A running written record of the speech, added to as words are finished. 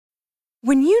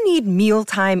When you need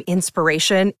mealtime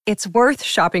inspiration, it's worth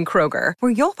shopping Kroger,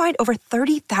 where you'll find over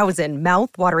 30,000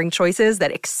 mouth-watering choices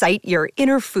that excite your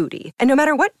inner foodie. And no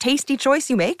matter what tasty choice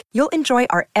you make, you'll enjoy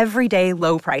our everyday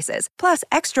low prices, plus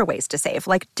extra ways to save,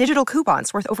 like digital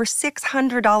coupons worth over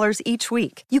 $600 each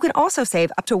week. You can also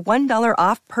save up to $1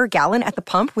 off per gallon at the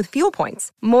pump with fuel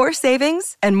points. More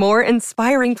savings and more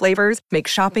inspiring flavors make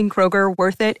shopping Kroger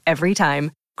worth it every time.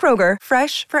 Kroger,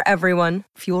 fresh for everyone.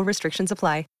 Fuel restrictions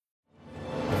apply.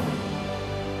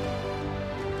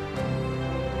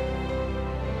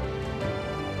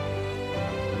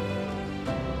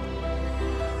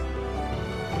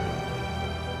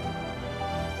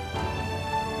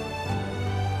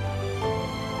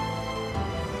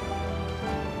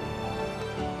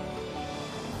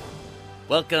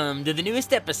 Welcome to the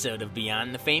newest episode of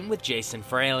Beyond the Fame with Jason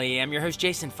Fraley. I'm your host,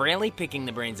 Jason Fraley, picking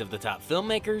the brains of the top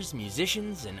filmmakers,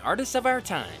 musicians, and artists of our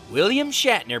time. William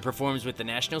Shatner performs with the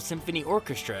National Symphony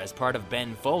Orchestra as part of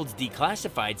Ben Folds'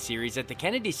 Declassified series at the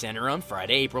Kennedy Center on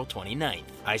Friday, April 29th.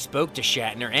 I spoke to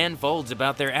Shatner and Folds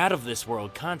about their Out of This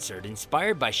World concert,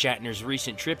 inspired by Shatner's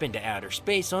recent trip into outer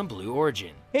space on Blue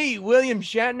Origin. Hey, William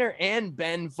Shatner and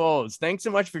Ben Folds, thanks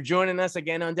so much for joining us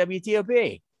again on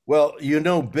WTOP. Well, you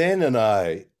know, Ben and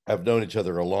I have known each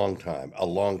other a long time,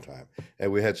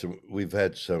 and we've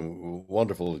had some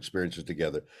wonderful experiences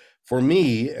together. For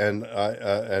me, and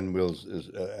we'll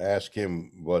ask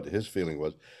him what his feeling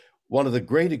was. One of the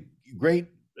great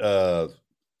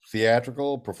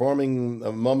theatrical performing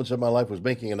moments of my life was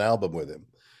making an album with him.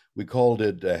 We called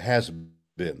it Has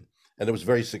Been, and it was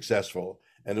very successful.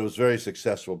 And it was very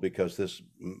successful because this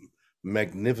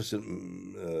magnificent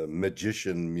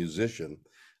musician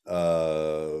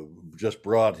just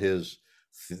brought his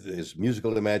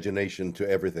musical imagination to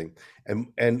everything.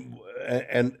 And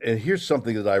here's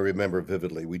something that I remember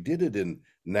vividly. We did it in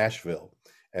Nashville,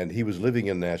 and he was living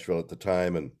in Nashville at the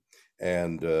time,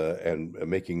 and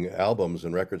making albums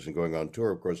and records and going on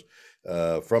tour, of course,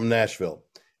 from Nashville.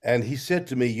 And he said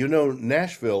to me, you know,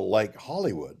 Nashville, like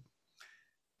Hollywood,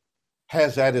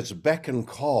 has at its beck and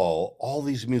call all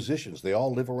these musicians. They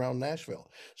all live around Nashville.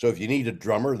 So if you need a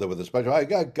drummer with a special, I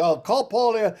got call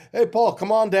Paul. Hey, Paul, come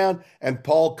on down. And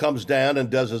Paul comes down and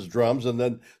does his drums. And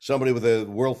then somebody with a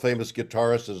world famous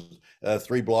guitarist is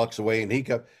 3 blocks away, and he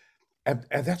comes. And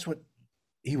that's what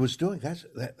he was doing.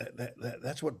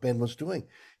 That's what Ben was doing.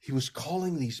 He was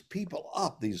calling these people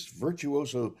up, these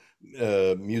virtuoso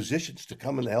musicians, to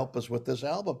come and help us with this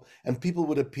album. And people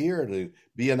would appear to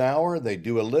be an hour, and they'd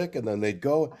do a lick, and then they'd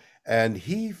go. And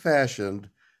he fashioned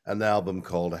an album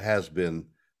called Has Been,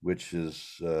 which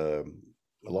is a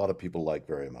lot of people like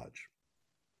very much.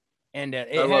 And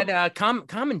it had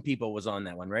Common People was on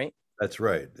that one, right? That's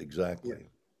right, exactly. Yeah.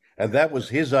 And that was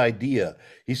his idea.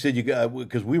 He said, "You got,"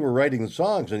 because we were writing the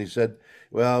songs, and he said,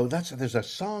 "Well, there's a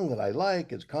song that I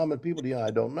like. It's Common People. Yeah,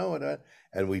 I don't know it."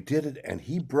 And we did it. And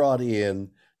he brought in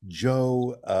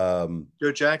Joe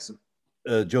Jackson.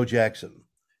 Joe Jackson.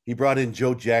 He brought in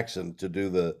Joe Jackson to do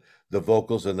the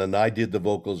vocals, and then I did the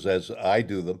vocals as I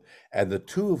do them. And the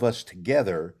two of us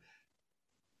together,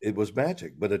 it was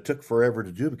magic. But it took forever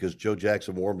to do because Joe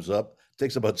Jackson warms up. It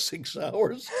takes about 6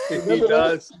 hours. He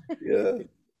does. Yeah.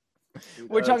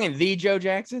 We're talking the Joe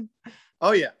Jackson?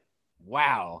 Oh, yeah.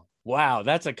 Wow.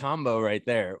 That's a combo right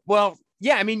there. Well,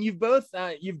 yeah, I mean, you both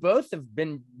have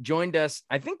been joined us.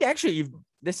 I think actually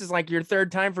this is like your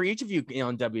third time for each of you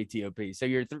on WTOP. So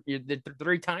you're the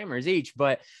 3-timers each.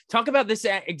 But talk about this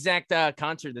exact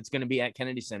concert that's going to be at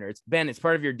Kennedy Center. It's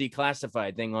part of your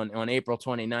Declassified thing on April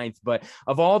 29th. But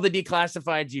of all the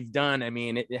Declassifieds you've done, I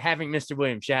mean, having Mr.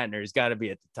 William Shatner has got to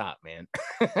be at the top, man.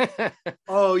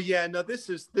 Oh yeah, no, this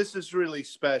is really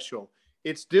special.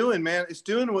 It's doing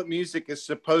what music is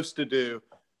supposed to do.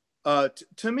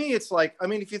 To me, it's like, I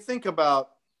mean, if you think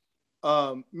about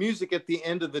music at the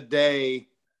end of the day,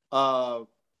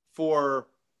 for,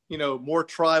 you know, more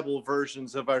tribal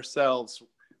versions of ourselves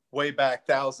way back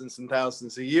thousands and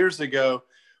thousands of years ago,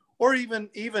 or even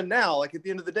now, like at the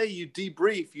end of the day, you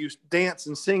debrief, you dance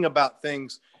and sing about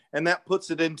things, and that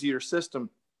puts it into your system.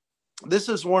 This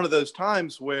is one of those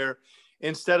times where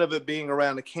instead of it being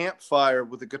around a campfire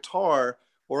with a guitar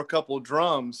or a couple of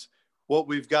drums, what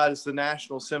we've got is the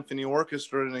National Symphony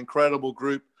Orchestra, an incredible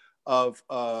group of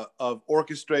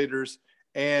orchestrators,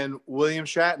 and William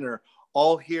Shatner,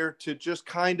 all here to just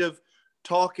kind of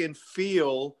talk and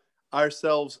feel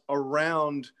ourselves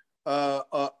around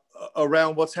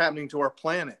what's happening to our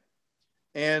planet.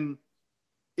 And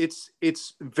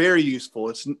it's very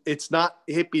useful. It's not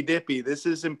hippy dippy. This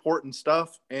is important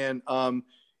stuff. And,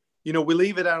 you know, we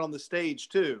leave it out on the stage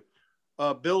too.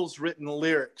 Bill's written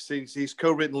lyrics. He's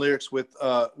co-written lyrics with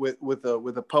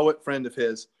a poet friend of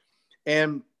his,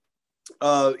 and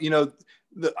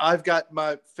I've got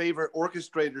my favorite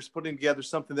orchestrators putting together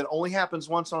something that only happens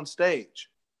once on stage.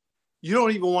 You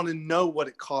don't even want to know what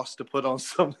it costs to put on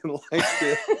something like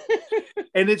this.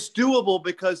 And it's doable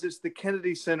because it's the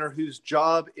Kennedy Center, whose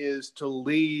job is to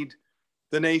lead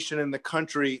the nation and the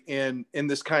country in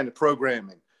this kind of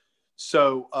programming.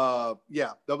 So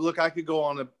look, I could go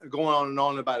on and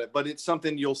on about it, but it's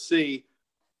something you'll see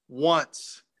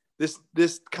once.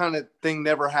 This kind of thing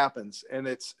never happens, and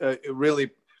it's it really.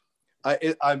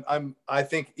 I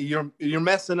think you're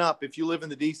messing up if you live in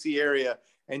the DC area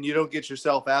and you don't get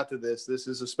yourself out to this. This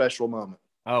is a special moment.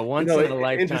 Oh, once in a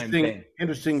lifetime thing.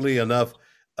 Interestingly enough,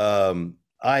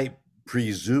 I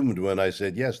presumed when I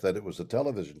said yes that it was a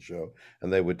television show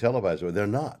and they would televise it. They're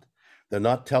not. They're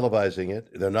not televising it.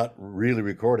 They're not really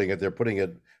recording it. They're putting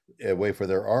it away for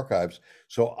their archives.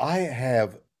 So I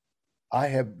have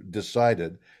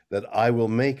decided that I will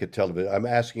make a television. I'm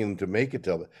asking them to make a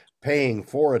television, paying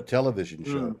for a television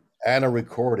show and a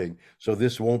recording, so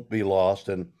this won't be lost.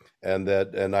 And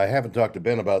I haven't talked to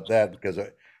Ben about that because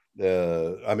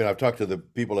I've talked to the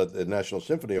people at the National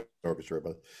Symphony Orchestra,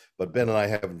 but Ben and I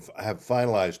have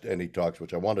finalized any talks,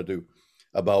 which I want to do,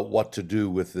 about what to do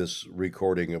with this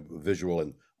recording of visual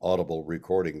and audible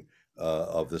recording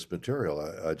of this material.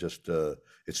 I just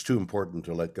it's too important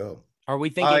to let go. Are we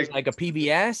thinking like a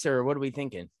PBS, or what are we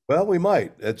thinking? Well, we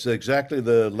might. It's exactly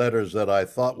the letters that I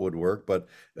thought would work, but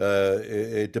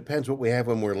it depends what we have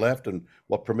when we're left and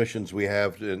what permissions we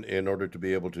have in order to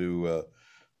be able to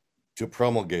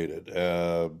promulgate it.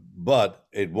 But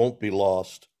it won't be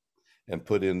lost and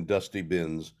put in dusty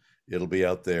bins. It'll be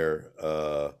out there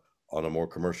on a more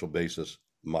commercial basis,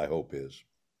 my hope is.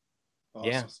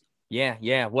 Awesome.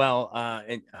 Yeah. Well,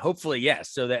 and hopefully, yes,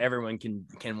 so that everyone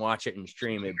can watch it and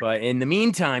stream it. But in the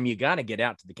meantime, you got to get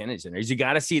out to the Kennedy Center. You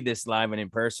got to see this live and in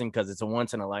person because it's a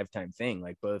once in a lifetime thing.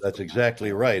 Like both. That's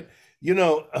exactly right.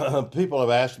 People have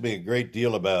asked me a great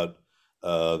deal about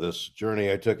this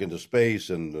journey I took into space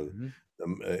and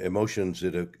the emotions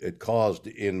it caused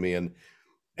in me, and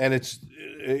it's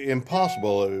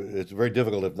impossible. It's very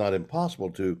difficult, if not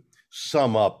impossible, to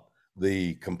sum up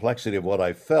the complexity of what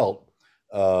I felt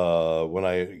when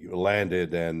I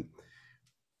landed,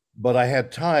 but I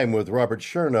had time with Robert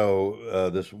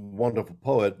Chernow, this wonderful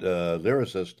poet,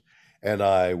 lyricist, and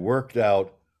I worked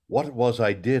out what it was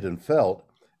I did and felt,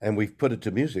 and we've put it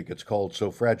to music. It's called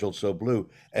So Fragile, So Blue,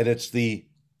 and it's the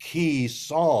key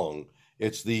song.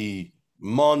 It's the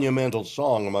monumental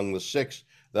song among the 6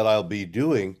 that I'll be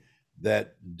doing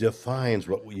that defines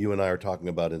what you and I are talking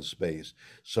about in space.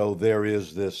 So there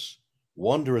is this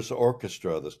wondrous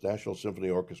orchestra, this National Symphony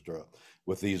Orchestra,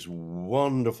 with these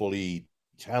wonderfully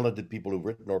talented people who've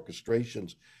written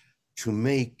orchestrations to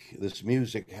make this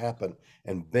music happen.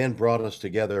 And Ben brought us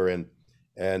together, and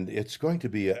it's going to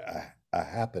be a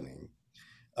happening.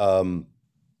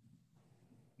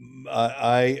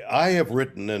 I have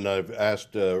written, and I've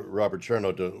asked Robert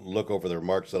Chernow to look over the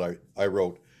remarks that I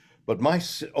wrote, but my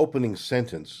opening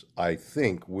sentence, I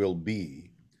think, will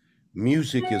be,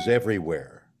 music is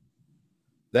everywhere.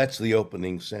 That's the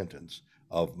opening sentence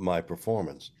of my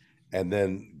performance, and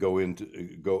then go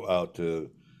out to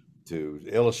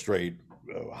illustrate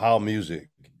how music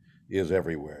is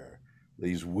everywhere.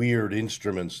 These weird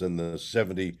instruments in the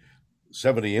 70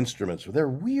 instruments, they're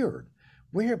weird.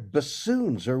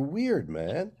 Bassoons are weird,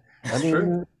 man. I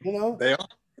mean, they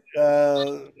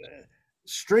are.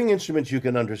 String instruments you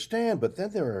can understand, but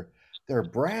then there are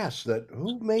brass.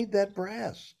 Who made that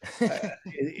brass?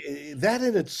 That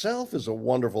in itself is a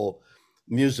wonderful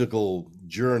musical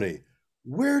journey.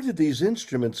 Where did these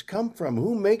instruments come from?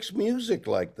 Who makes music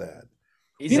like that?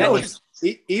 Even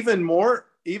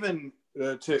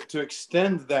to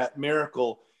extend that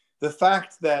miracle, the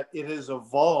fact that it has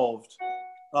evolved,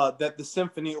 that the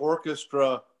symphony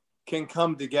orchestra can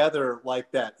come together like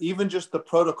that, even just the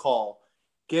protocol,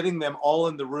 getting them all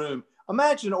in the room.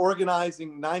 Imagine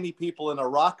organizing 90 people in a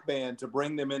rock band to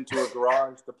bring them into a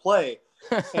garage to play.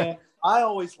 And I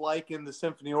always liken the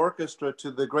symphony orchestra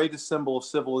to the greatest symbol of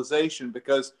civilization,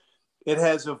 because it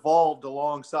has evolved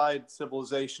alongside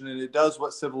civilization, and it does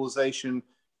what civilization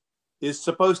is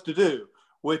supposed to do,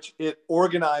 which it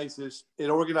organizes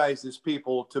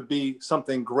people to be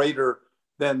something greater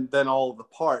than all of the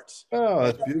parts. Oh,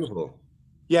 that's beautiful.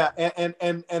 Yeah, and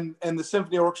the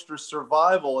symphony orchestra's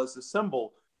survival as a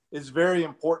symbol is very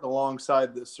important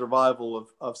alongside the survival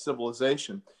of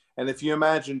civilization. And if you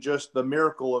imagine just the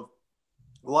miracle of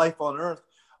life on Earth,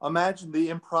 imagine the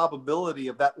improbability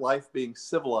of that life being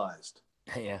civilized.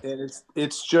 Yeah. And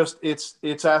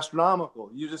it's astronomical.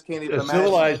 You just can't even imagine.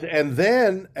 Civilized, and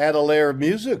then add a layer of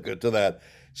music to that.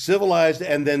 Civilized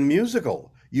and then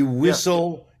musical. You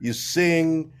whistle, you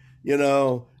sing, you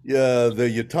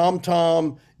tom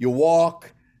tom, you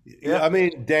walk. Yeah. I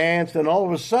mean, dance, and all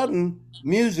of a sudden,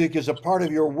 music is a part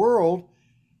of your world,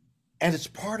 and it's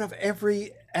part of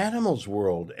every animal's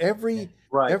world. Every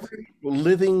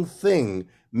living thing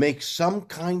makes some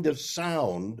kind of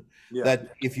sound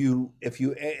that if you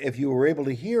were able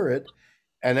to hear it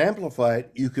and amplify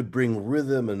it, you could bring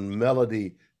rhythm and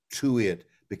melody to it,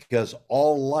 because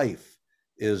all life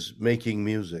is making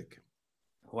music.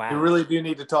 Wow. You really do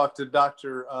need to talk to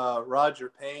Dr.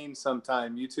 Roger Payne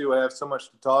sometime. You two have so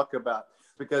much to talk about,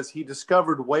 because he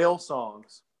discovered whale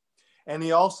songs, and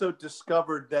he also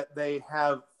discovered that they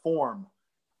have form,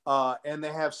 and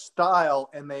they have style,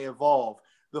 and they evolve.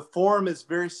 The form is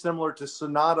very similar to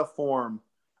sonata form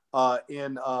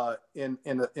in a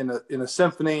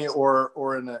symphony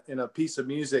or in a piece of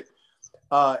music,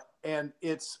 and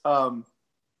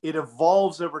it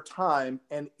evolves over time,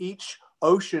 and each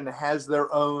ocean has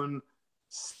their own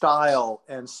style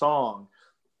and song,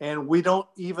 and we don't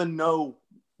even know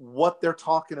what they're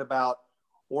talking about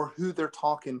or who they're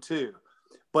talking to,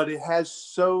 but it has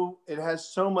so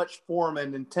much form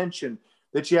and intention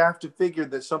that you have to figure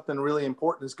that something really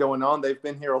important is going on. They've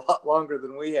been here a lot longer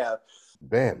than we have.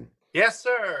 Ben. Yes,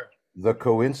 sir. The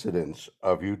coincidence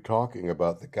of you talking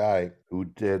about the guy who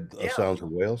did Sounds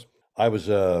of Whales. I was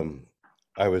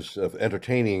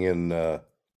entertaining in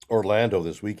Orlando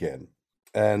this weekend,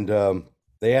 and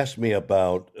they asked me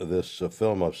about this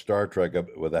film of Star Trek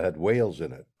that had whales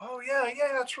in it. Oh, yeah,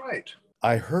 that's right.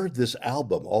 I heard this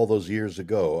album all those years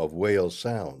ago of whale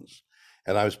sounds,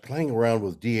 and I was playing around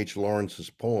with D.H. Lawrence's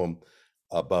poem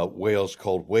about whales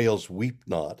called Whales Weep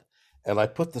Not, and I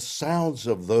put the sounds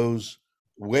of those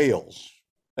whales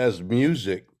as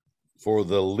music for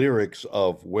the lyrics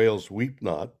of Whales Weep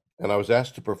Not, and I was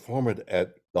asked to perform it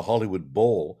at the Hollywood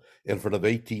Bowl in front of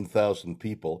 18,000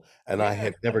 people, and I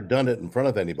had never done it in front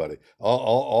of anybody,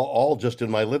 all just in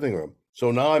my living room. So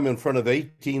now I'm in front of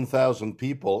 18,000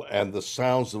 people, and the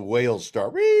sounds of whales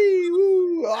start.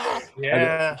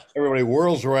 And everybody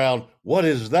whirls around. What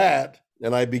is that?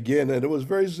 And I begin, and it was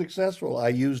very successful. I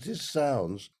used his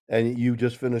sounds, and you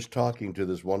just finished talking to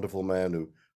this wonderful man who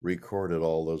recorded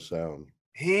all those sounds.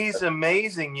 He's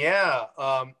amazing. Yeah.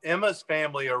 Emma's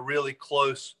family are really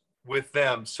close with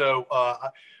them. So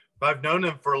I've known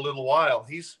him for a little while.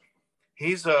 He's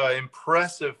an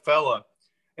impressive fella.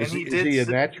 And is he a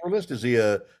naturalist? Is he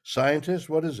a scientist?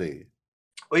 What is he?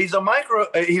 Well, he's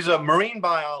a marine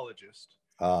biologist.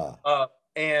 I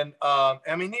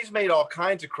mean, he's made all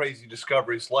kinds of crazy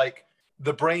discoveries, like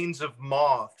the brains of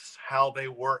moths, how they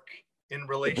work in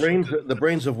relation to the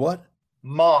brains of what?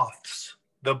 Moths.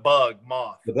 The bug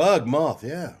moth. The bug moth,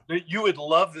 yeah. You would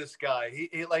love this guy.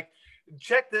 He like,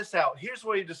 check this out. Here's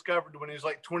what he discovered when he was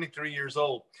like 23 years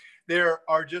old. There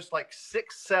are just like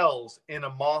 6 cells in a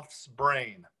moth's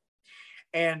brain,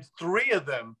 and 3 of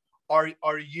them are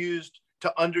used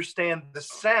to understand the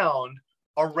sound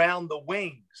around the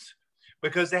wings,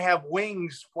 because they have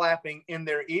wings flapping in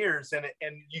their ears, and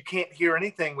you can't hear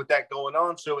anything with that going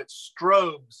on, so it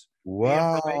strobes.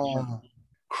 Wow.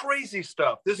 Crazy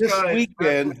stuff. This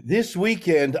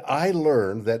weekend, I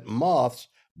learned that moths,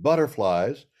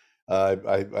 butterflies,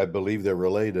 I believe they're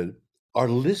related, are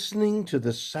listening to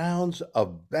the sounds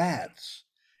of bats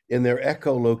in their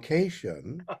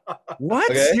echolocation. What?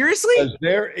 Okay? Seriously? Because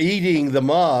they're eating the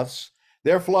moths.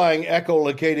 They're flying,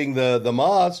 echolocating the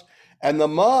moths, and the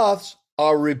moths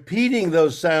are repeating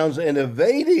those sounds and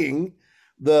evading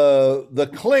the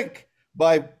click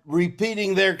by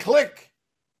repeating their click.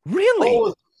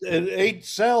 Really? 8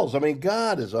 cells. I mean,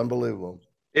 God is unbelievable.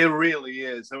 It really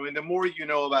is. I mean, the more you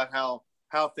know about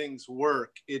how things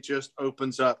work, it just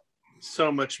opens up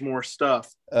so much more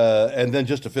stuff. And then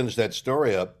just to finish that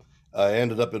story up, I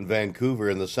ended up in Vancouver,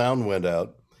 and the sound went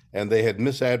out, and they had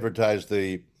misadvertised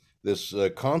this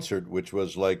concert, which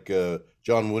was like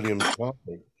John Williams'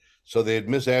 concert. So they had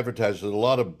misadvertised it. A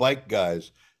lot of bike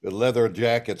guys with leather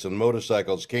jackets and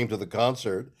motorcycles came to the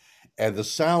concert, and the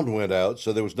sound went out,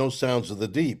 so there was no sounds of the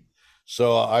deep.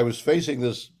 So I was facing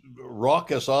this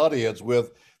raucous audience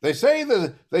with, they say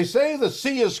the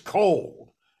sea is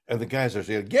cold, and the guys are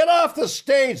saying, "Get off the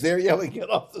stage!" They're yelling, "Get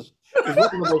off the stage!" It was one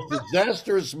of the most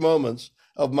disastrous moments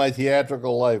of my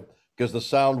theatrical life, because the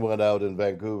sound went out in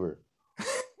Vancouver.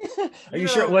 Are you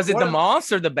sure? Was it the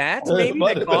moths or the bats maybe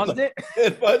that caused it?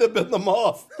 It might have been the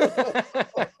moth.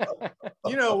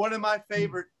 One of my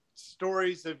favorite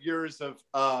stories of yours of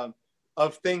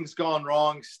of Things Gone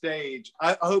Wrong stage.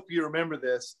 I hope you remember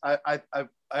this. I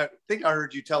think I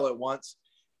heard you tell it once.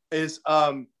 Is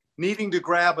needing to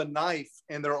grab a knife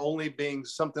and there only being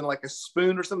something like a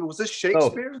spoon or something. Was this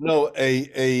Shakespeare? No,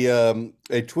 a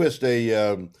twist,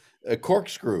 a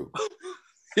corkscrew.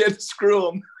 You had to screw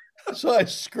them. So I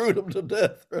screwed him to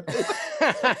death. Right?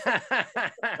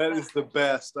 That is the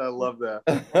best. I love that.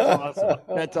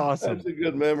 That's awesome. That's a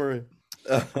good memory.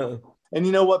 And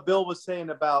you know what Bill was saying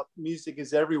about music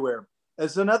is everywhere.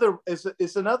 It's another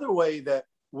way that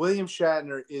William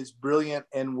Shatner is brilliant,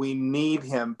 and we need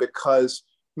him because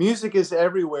music is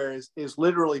everywhere is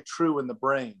literally true in the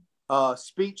brain.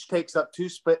 Speech takes up two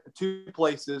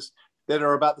places that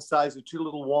are about the size of two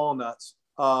little walnuts.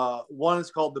 One is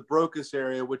called the Broca's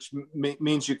area, which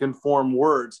means you can form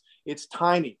words. It's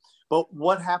tiny. But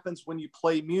what happens when you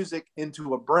play music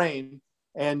into a brain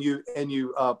and you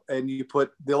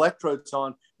put the electrodes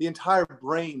on? The entire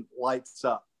brain lights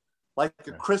up like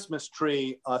a Christmas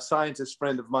tree. A scientist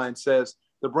friend of mine says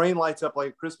the brain lights up like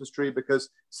a Christmas tree because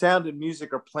sound and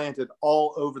music are planted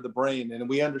all over the brain, and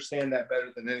we understand that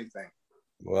better than anything.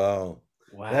 Wow.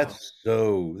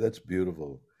 That's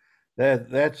beautiful.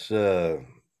 That's a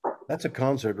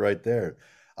concert right there.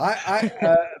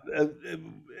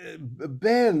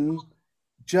 Ben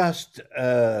just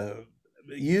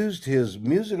used his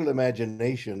musical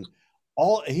imagination.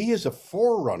 He is a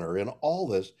forerunner in all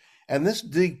this, and this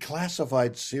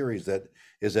declassified series that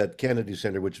is at Kennedy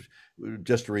Center, which,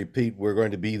 just to repeat, we're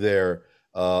going to be there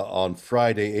on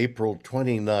Friday, April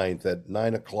 29th at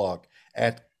 9:00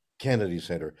 at Kennedy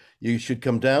Center. You should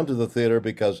come down to the theater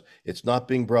because it's not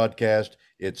being broadcast.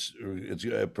 It's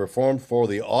performed for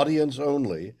the audience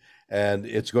only, and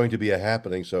it's going to be a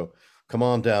happening. So come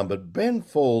on down. But Ben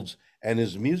Folds and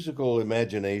his musical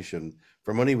imagination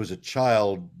from when he was a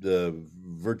child,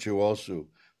 virtuoso,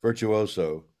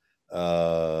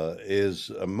 is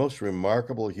a most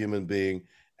remarkable human being,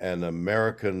 an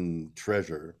American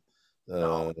treasure.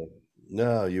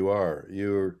 No, you are.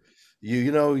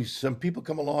 You know, some people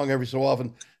come along every so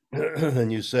often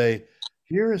and you say,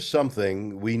 here is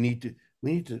something we need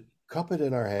to cup it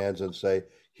in our hands and say,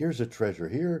 here's a treasure.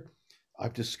 Here,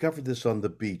 I've discovered this on the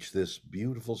beach, this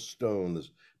beautiful stone, this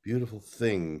beautiful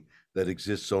thing that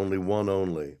exists only.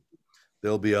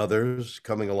 There'll be others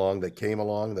coming along that came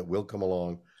along, that will come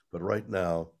along. But right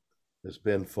now, it's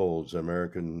Ben Folds,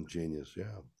 American genius.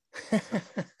 Yeah.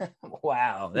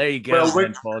 Wow. There you go,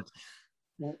 Ben Folds.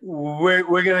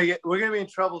 We're gonna be in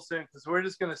trouble soon because we're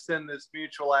just gonna send this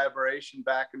mutual admiration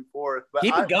back and forth. But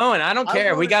keep it going. I don't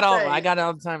care. I got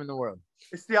all the time in the world.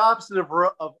 It's the opposite of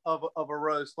a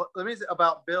roast. Let me say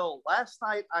about Bill. Last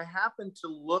night I happened to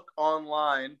look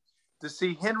online to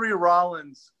see Henry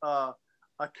Rollins'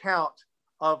 account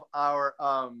of our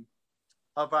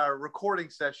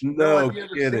recording session. No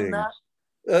kidding.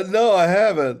 No, I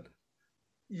haven't.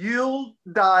 You'll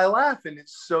die laughing.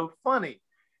 It's so funny.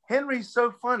 Henry's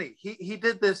so funny. He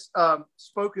did this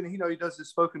he does his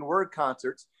spoken word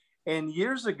concerts. And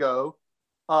years ago,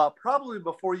 probably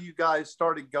before you guys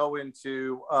started going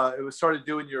to, started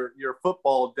doing your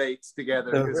football dates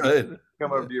together. Right.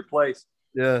 Come over to your place.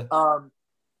 Yeah.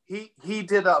 He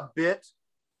did a bit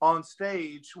on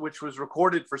stage, which was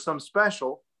recorded for some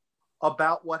special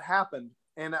about what happened.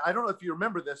 And I don't know if you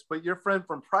remember this, but your friend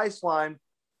from Priceline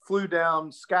flew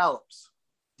down scallops.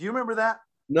 Do you remember that?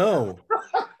 No.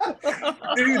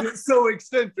 Dude, it's so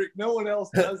eccentric. No one else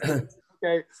does this.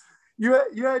 Okay.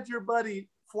 You had your buddy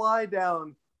fly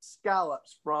down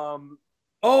scallops from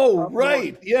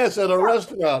right. Yes, at a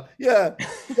restaurant. Yeah.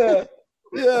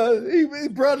 He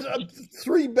brought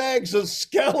 3 bags of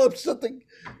scallops.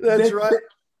 That's right.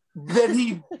 That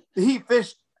he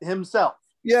fished himself.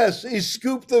 Yes, he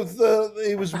scooped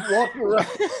he was walking around.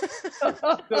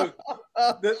 So,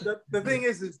 the thing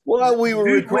is while we were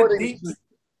recording,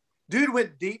 dude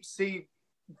went deep sea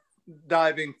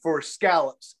diving for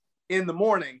scallops in the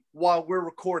morning while we're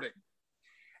recording.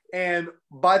 And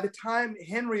by the time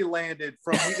Henry landed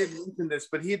he didn't mention this,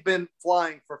 but he'd been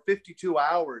flying for 52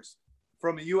 hours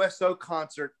from a USO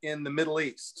concert in the Middle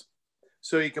East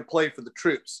so he could play for the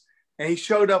troops. And he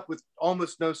showed up with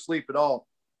almost no sleep at all.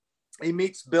 He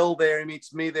meets Bill there. He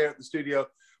meets me there at the studio.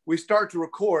 We start to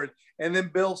record. And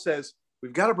then Bill says,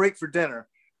 we've got to break for dinner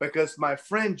because my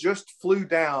friend just flew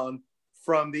down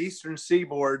from the Eastern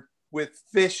Seaboard with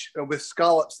fish, with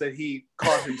scallops that he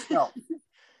caught himself.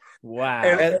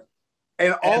 Wow.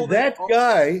 And that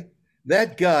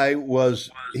guy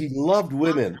he loved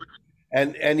women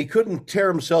and he couldn't tear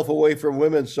himself away from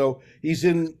women. So he's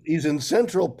in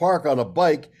Central Park on a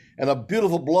bike and a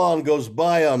beautiful blonde goes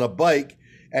by on a bike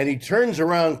and he turns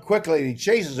around quickly and he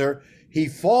chases her. He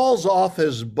falls off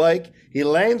his bike. He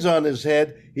lands on his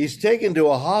head. He's taken to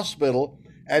a hospital,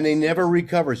 and he never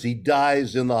recovers. He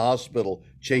dies in the hospital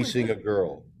chasing a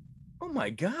girl. Oh my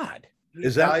God!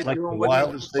 Is that like the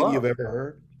wildest thing you've ever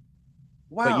heard?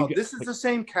 Wow, this is the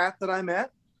same cat that I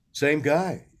met? Same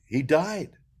guy. He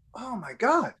died. Oh my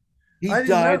God. He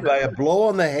died by a blow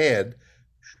on the head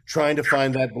trying to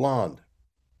find that blonde.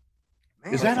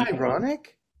 Man, is that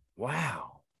ironic?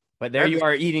 Wow. But there you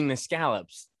are eating the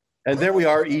scallops. And there we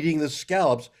are eating the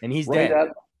scallops. And he's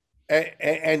dead.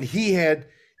 And he had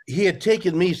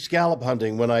taken me scallop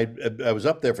hunting when I was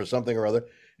up there for something or other.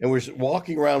 And we're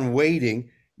walking around waiting,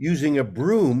 using a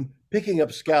broom, picking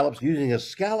up scallops, using a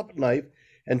scallop knife,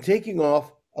 and taking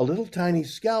off a little tiny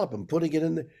scallop and putting it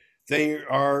in the. They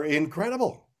are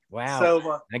incredible. Wow.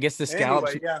 So I guess the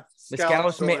scallops, anyway, the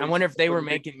scallops I wonder if they were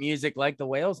making music like the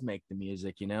whales make the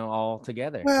music, all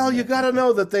together. Well, you got to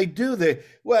know that they do. They've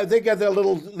got their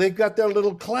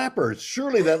little clappers.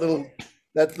 Surely there's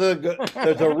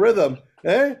a rhythm,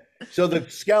 eh? So the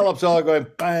scallops all going.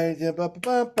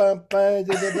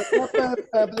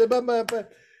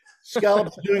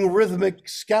 Scallops doing rhythmic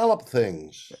scallop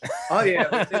things. Oh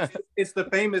yeah, it's the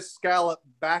famous scallop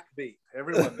backbeat.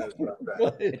 Everyone knows about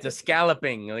that. It's a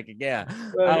scalloping,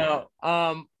 Right.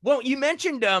 Well, you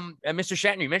mentioned Mr.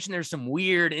 Shatner. You mentioned there's some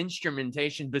weird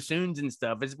instrumentation, bassoons and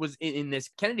stuff. Was in this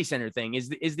Kennedy Center thing?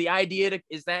 Is the idea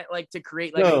to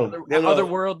create like an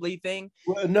otherworldly thing?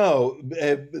 Well, no,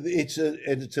 it's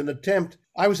an attempt.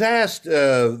 I was asked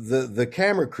the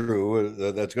camera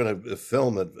crew that's going to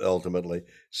film it ultimately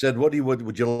said, "What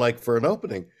would you like for an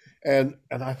opening?" And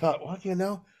I thought,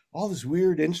 well, all these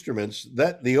weird instruments,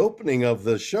 that the opening of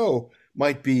the show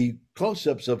might be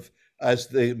close-ups of as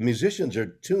the musicians are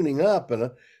tuning up,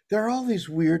 and there are all these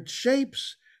weird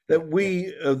shapes that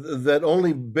that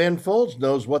only Ben Folds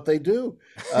knows what they do.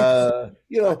 The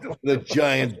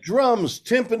giant drums,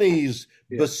 timpanis,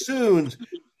 bassoons,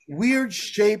 weird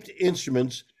shaped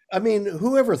instruments. I mean,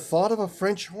 whoever thought of a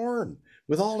French horn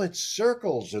with all its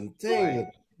circles and things?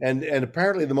 And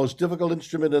apparently the most difficult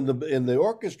instrument in the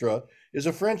orchestra is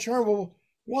a French horn. Well,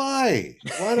 why?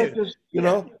 Why not just,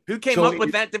 Who came up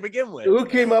with that to begin with? Who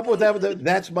came up with that?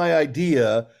 That's my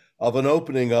idea of an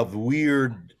opening of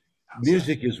weird.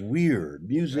 Music is weird.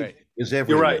 Music is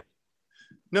everywhere. You're right.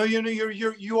 No,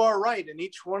 you are right. And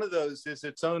each one of those is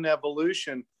its own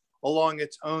evolution along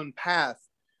its own path.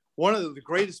 One of the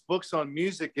greatest books on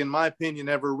music, in my opinion,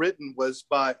 ever written was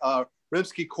by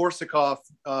Rimsky-Korsakov,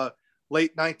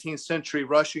 late 19th century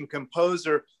Russian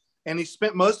composer. And he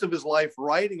spent most of his life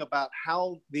writing about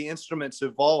how the instruments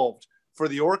evolved for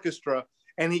the orchestra.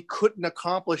 And he couldn't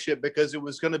accomplish it because it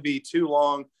was going to be too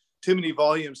long, too many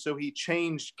volumes. So he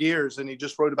changed gears and he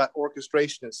just wrote about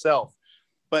orchestration itself.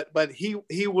 But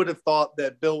he would have thought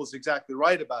that Bill was exactly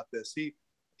right about this.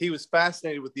 He was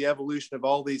fascinated with the evolution of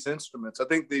all these instruments. I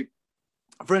think the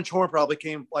French horn probably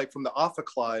came like from the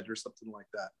ophicleide or something like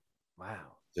that.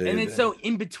 Wow. And then so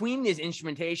in between this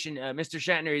instrumentation, Mr.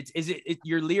 Shatner, is it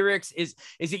your lyrics? Is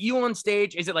it you on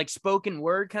stage? Is it like spoken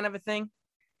word kind of a thing?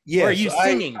 Yes. Or are you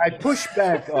singing? I push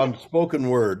back on spoken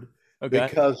word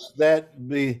because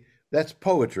that's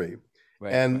poetry.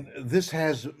 Right. And this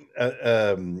has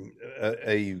a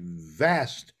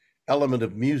vast element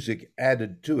of music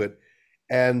added to it.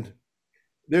 And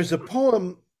there's a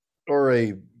poem or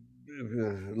a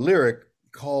lyric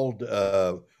called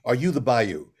Are You the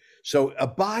Bayou? So a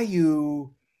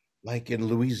bayou, like in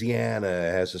Louisiana,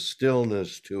 has a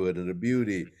stillness to it and a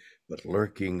beauty, but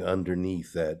lurking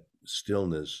underneath that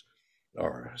stillness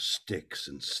are sticks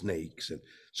and snakes. And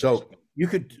so you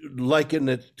could liken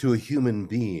it to a human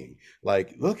being.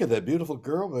 Like, look at that beautiful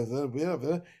girl,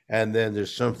 and then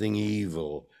there's something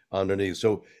evil underneath.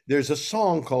 So there's a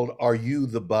song called Are You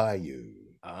the Bayou?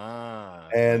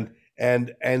 And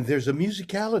there's a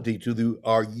musicality to the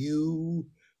Are You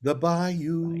the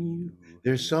Bayou?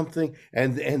 There's something,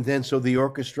 and then so the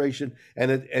orchestration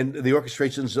and the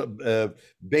orchestration's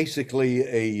basically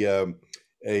a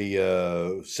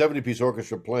 70-piece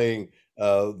orchestra playing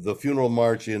the funeral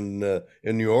march in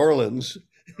New Orleans.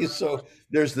 So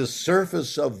there's the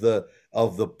surface of the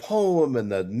poem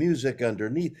and the music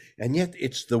underneath, and yet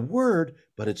it's the word,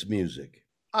 but it's music.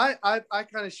 I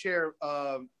kind of share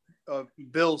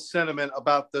Bill's sentiment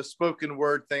about the spoken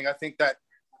word thing. I think that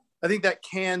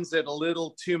cans it a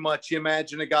little too much. You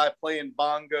imagine a guy playing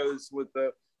bongos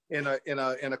in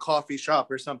a coffee shop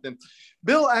or something.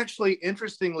 Bill actually,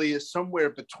 interestingly, is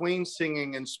somewhere between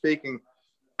singing and speaking.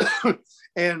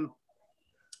 And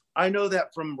I know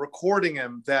that from recording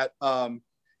him that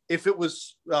if it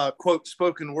was quote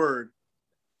spoken word,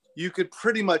 you could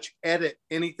pretty much edit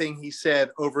anything he said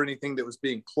over anything that was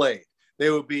being played. they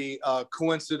would be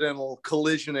coincidental,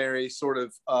 collisionary sort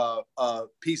of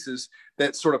pieces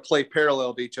that sort of play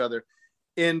parallel to each other.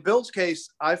 In Bill's case,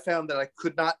 I found that I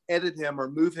could not edit him or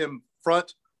move him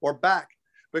front or back,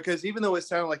 because even though it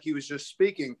sounded like he was just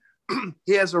speaking,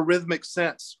 he has a rhythmic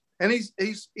sense, and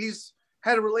he's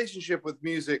had a relationship with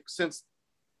music since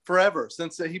forever,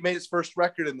 since he made his first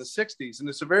record in the 60s, and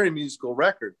it's a very musical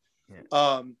record.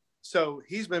 Yeah. So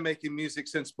he's been making music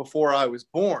since before I was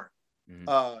born.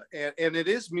 And it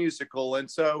is musical. And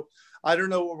so I don't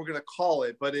know what we're going to call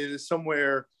it, but it is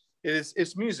somewhere,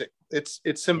 it's music. It's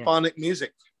symphonic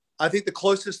music. I think the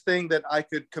closest thing that I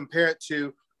could compare it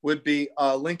to would be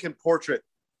Lincoln Portrait.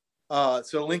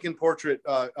 So Lincoln Portrait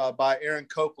by Aaron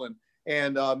Copland,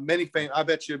 and many famous. I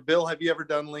bet you, Bill, have you ever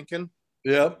done Lincoln?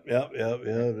 Yeah.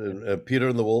 And Peter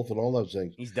and the Wolf and all those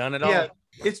things. He's done it all. Yeah,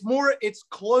 it's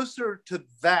closer to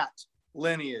that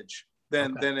lineage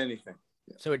than anything.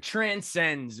 So it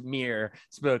transcends mere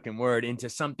spoken word into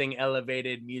something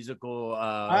elevated, musical.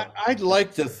 I'd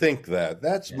like to think that.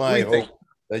 That's my hope,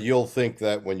 that you'll think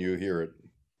that when you hear it.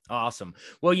 Awesome.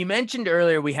 Well, you mentioned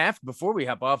earlier, before we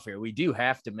hop off here, we do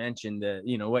have to mention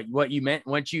what you meant,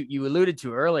 what you alluded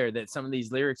to earlier, that some of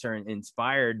these lyrics are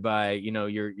inspired by,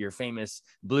 your famous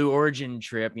Blue Origin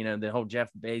trip, the whole Jeff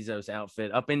Bezos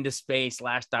outfit up into space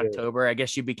last October. I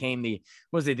guess you became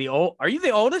are you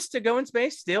the oldest to go in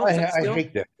space still? I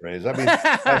hate that phrase. I mean,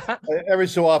 every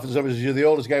so often somebody says, you're the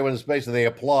oldest guy who went in space, and they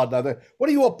applaud. Now, what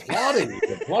are you applauding?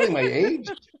 Applauding my age?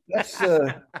 That's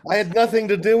I had nothing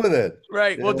to do with it.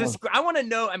 Right. Well, I want to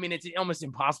know. I mean, it's almost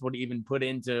impossible to even put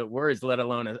into words, let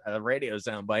alone a radio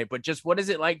soundbite. But just what is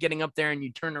it like getting up there and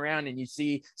you turn around and you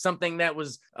see something that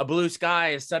was a blue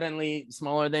sky is suddenly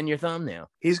smaller than your thumbnail?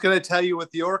 He's going to tell you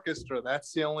with the orchestra.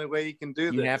 That's the only way he can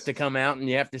do this. You have to come out and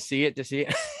you have to see it to see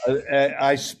it.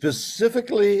 I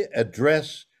specifically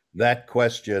address that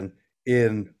question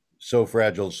in So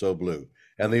Fragile, So Blue,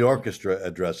 and the orchestra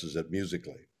addresses it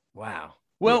musically. Wow.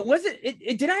 Well, was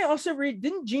it? Did I also read?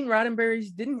 Didn't Gene Roddenberry's?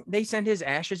 Didn't they send his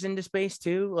ashes into space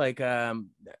too? Like, I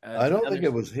don't think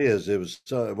it was his. It was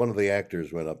one of the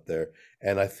actors went up there,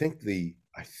 and I think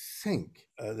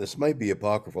this might be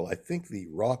apocryphal. I think the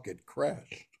rocket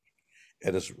crashed,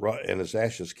 and his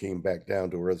ashes came back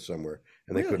down to Earth somewhere,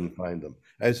 and they couldn't find them.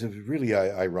 It's really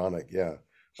ironic. Yeah,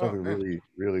 something really,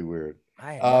 really weird.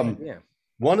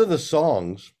 One of the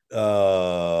songs,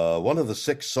 one of the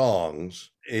 6 songs,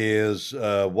 is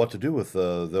what to do with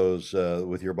those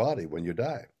with your body when you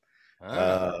die.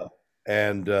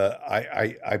 And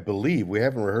I believe, we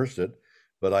haven't rehearsed it,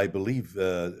 but I believe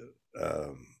Ben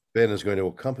is going to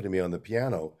accompany me on the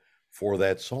piano for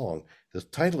that song. The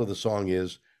title of the song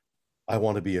is "I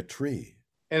Want to Be a Tree,"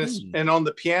 and on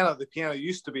the piano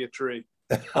used to be a tree.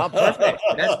 Oh, perfect!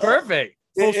 That's perfect.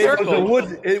 Full circle.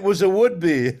 It was a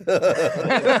would-be.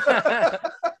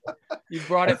 You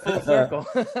brought it full circle.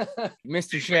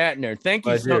 Mr. Shatner, thank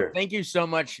you so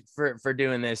much for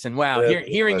doing this. And wow,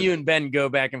 hearing you and Ben go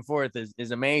back and forth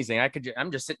is amazing.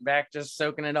 I'm just sitting back, just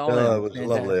soaking it all in. It was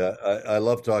lovely. I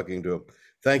love talking to him.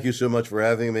 Thank you so much for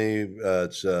having me.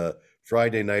 It's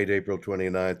Friday night, April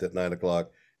 29th at 9:00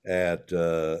 at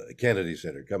Kennedy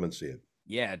Center. Come and see it.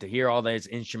 Yeah, to hear all those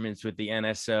instruments with the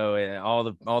NSO and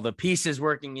all the pieces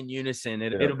working in unison,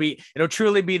 it'll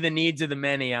truly be the needs of the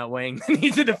many outweighing the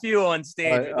needs of the few on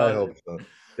stage. I hope so.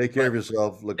 Take care of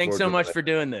yourself. Thanks so much for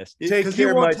doing this. Take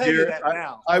care, my dear.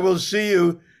 I will see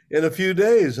you in a few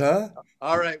days, huh?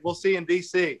 All right, we'll see you in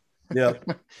DC. Yeah.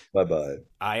 Bye-bye.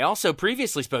 I also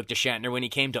previously spoke to Shatner when he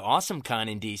came to AwesomeCon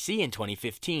in DC in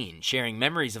 2015, sharing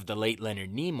memories of the late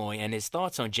Leonard Nimoy and his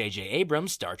thoughts on J.J.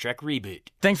 Abrams' Star Trek reboot.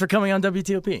 Thanks for coming on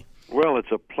WTOP. Well,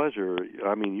 it's a pleasure.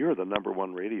 I mean, you're the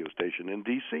 #1 radio station in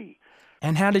DC.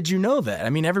 And how did you know that?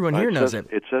 I mean, everyone here knows it.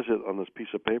 It says it on this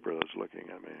piece of paper that's looking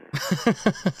at me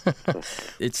here.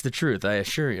 It's the truth, I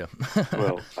assure you.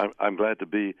 Well, I'm glad to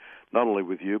be not only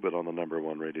with you, but on the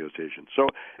 #1 radio station. So,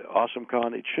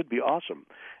 AwesomeCon, it should be awesome.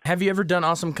 Have you ever done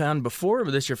AwesomeCon before, or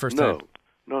was this your first time?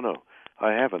 No.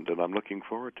 I haven't, and I'm looking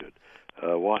forward to it.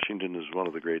 Washington is one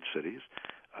of the great cities.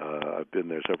 I've been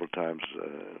there several times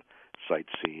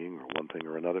sightseeing or one thing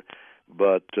or another.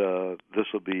 But this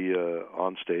will be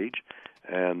on stage,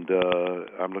 and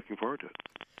I'm looking forward to it.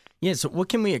 Yeah, so what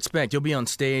can we expect? You'll be on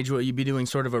stage. Will you be doing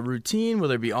sort of a routine? Will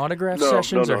there be autograph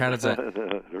sessions, or how does that?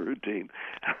 Routine,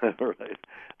 right.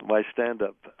 My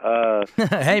stand-up.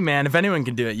 Hey, man, if anyone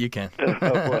can do it, you can.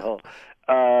 No,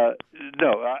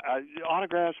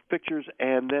 autographs, pictures,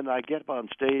 and then I get up on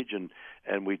stage, and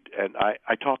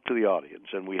I talk to the audience,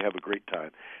 and we have a great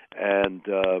time. And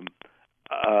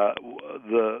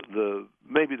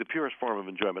maybe the purest form of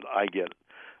enjoyment I get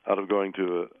out of going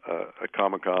to a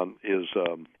Comic-Con is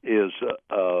the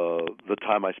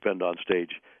time I spend on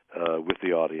stage with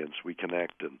the audience. We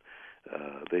connect, and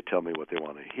they tell me what they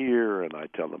want to hear, and I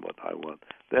tell them what I want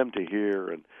them to hear,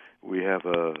 and we have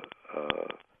a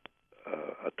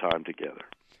time together.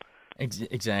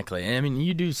 Exactly. I mean,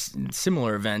 you do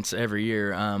similar events every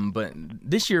year, but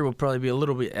this year will probably be a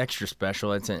little bit extra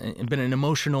special. It's been an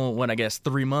emotional,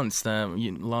 3 months.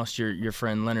 You lost your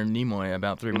friend Leonard Nimoy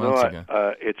about 3 months ago.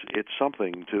 It's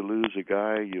something to lose a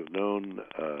guy you've known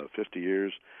 50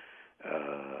 years,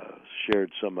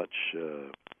 shared so much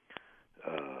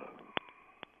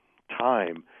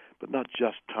time, but not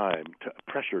just time,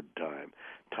 pressured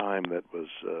time that was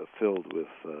filled with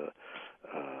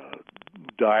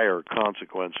dire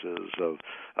consequences of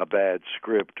a bad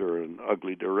script or an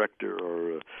ugly director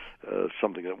or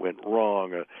something that went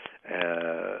wrong,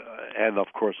 and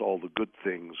of course all the good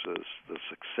things, the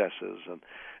successes,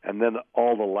 and then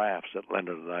all the laughs that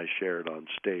Leonard and I shared on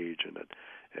stage and at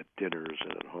dinners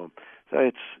and at home. So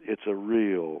it's a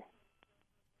real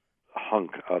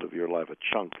hunk out of your life. A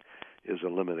chunk is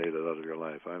eliminated out of your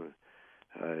life. I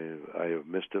have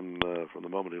missed him from the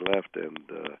moment he left, and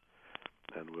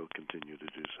will continue to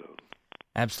do so.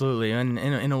 Absolutely, and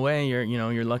in a way,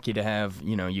 you're lucky to have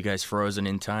you guys frozen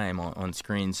in time on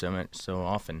screen so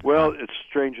often. Well, it's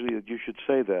strangely that you should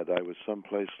say that. I was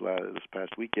someplace this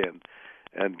past weekend,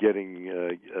 and getting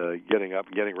up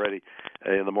and getting ready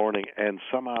in the morning, and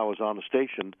somehow I was on a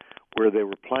station where they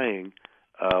were playing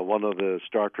one of the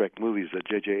Star Trek movies that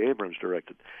J.J. Abrams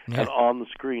directed, and on the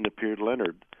screen appeared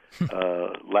Leonard,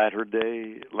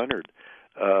 latter-day Leonard.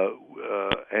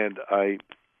 And I'd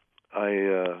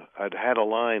had a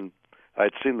line.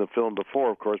 I'd seen the film before,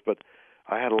 of course, but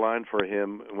I had a line for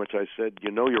him in which I said,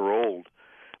 "You're old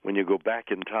when you go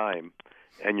back in time,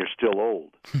 and you're still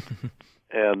old."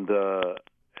 and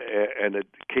it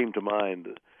came to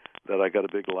mind that I got a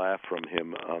big laugh from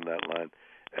him on that line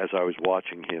as I was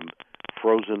watching him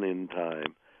frozen in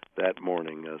time that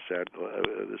morning, this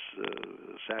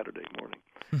Saturday morning.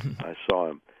 I saw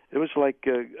him. It was like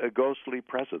a ghostly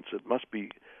presence. It must be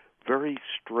very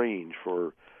strange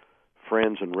for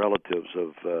friends and relatives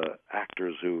of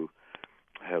actors who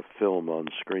have film on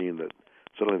screen that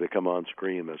suddenly they come on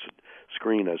screen as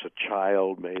a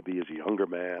child, maybe as a younger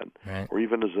man, right, or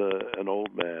even as an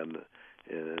old man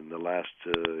in the last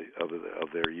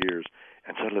of their years,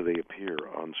 and suddenly they appear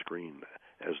on screen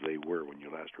as they were when you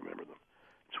last remember them.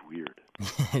 It's weird.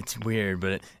 It's weird,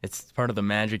 but it's part of the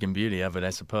magic and beauty of it,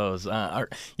 I suppose.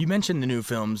 You mentioned the new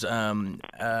films.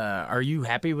 Are you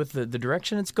happy with the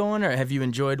direction it's going, or have you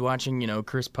enjoyed watching,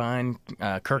 Chris Pine,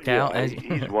 Kirk out?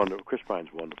 He's wonderful. Chris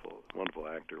Pine's wonderful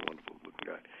actor, wonderful looking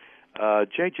guy.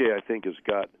 JJ, I think, has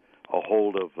got a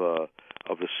hold of the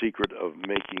secret of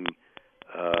making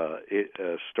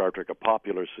Star Trek a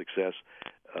popular success.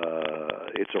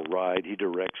 It's a ride. He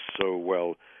directs so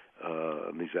well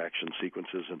these action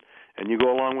sequences, and you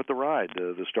go along with the ride,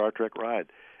 the Star Trek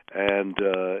ride, and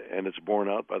it's borne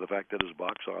out by the fact that his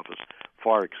box office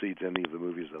far exceeds any of the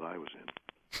movies that I was in.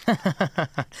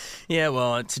 Yeah,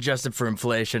 well, it's adjusted for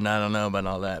inflation. I don't know about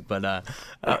all that, but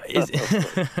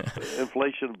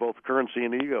inflation, both currency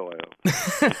and ego, I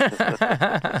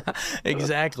hope.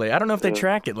 Exactly. I don't know if they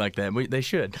track it like that. They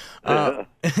should.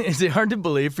 Is it hard to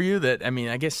believe for you that? I mean,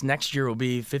 I guess next year will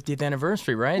be 50th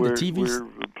anniversary, right? We're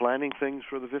planning things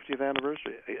for the 50th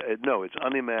anniversary. No, it's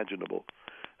unimaginable.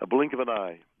 A blink of an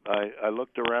eye. I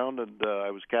looked around and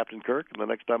I was Captain Kirk, and the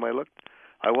next time I looked,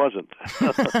 I wasn't.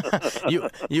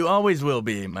 You always will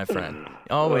be, my friend.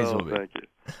 Always will be. Thank you.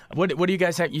 What do you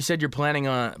guys have? You said you're planning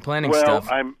stuff.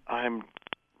 Well, I'm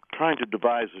trying to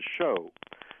devise a show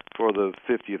for the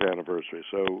 50th anniversary,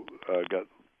 so I got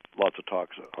lots of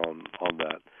talks on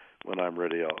that. When I'm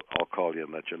ready, I'll call you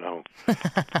and let you know.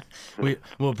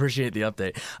 We'll appreciate the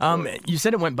update. You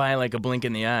said it went by like a blink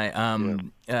in the eye.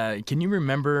 Can you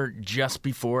remember just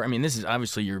before? I mean, this is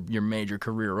obviously your major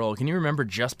career role. Can you remember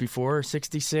just before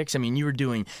 '66? I mean, you were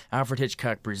doing Alfred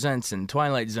Hitchcock Presents and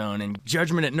Twilight Zone and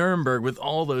Judgment at Nuremberg with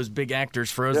all those big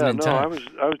actors frozen in time.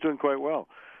 I was doing quite well.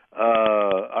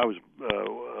 I was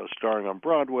starring on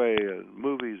Broadway and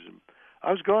movies. And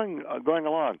I was going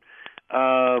along.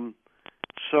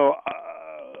 So,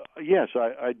 yes,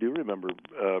 I do remember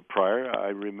prior. I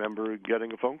remember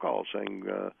getting a phone call saying,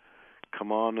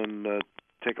 come on and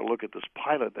take a look at this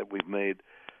pilot that we've made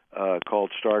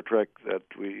called Star Trek that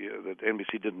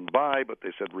NBC didn't buy, but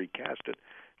they said recast it.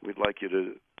 We'd like you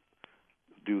to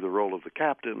do the role of the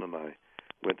captain. And I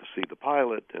went to see the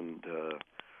pilot, and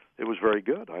it was very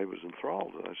good. I was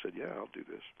enthralled, and I said, "Yeah, I'll do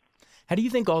this." How do you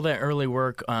think all that early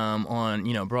work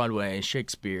on Broadway,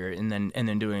 Shakespeare, and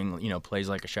then doing plays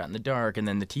like A Shot in the Dark, and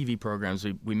then the TV programs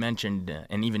we mentioned,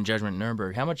 and even Judgment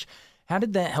Nuremberg, how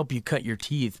did that help you cut your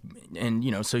teeth,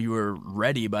 and so you were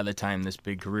ready by the time this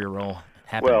big career role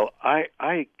happened? Well,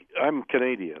 I'm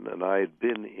Canadian, and I'd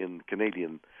been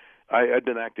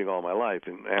acting all my life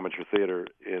in amateur theater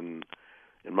in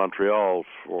Montreal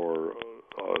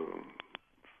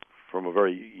from a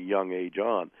very young age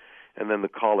on, and then the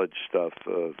college stuff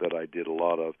that I did a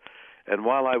lot of. And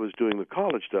while I was doing the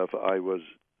college stuff, I was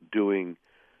doing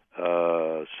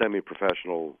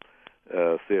semi-professional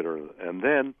theater. And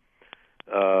then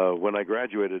when I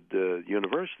graduated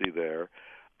university there,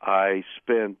 I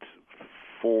spent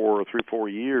 4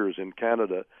 years in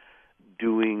Canada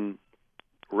doing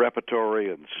repertory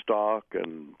and stock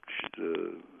and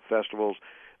festivals.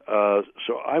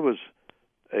 So I was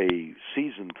a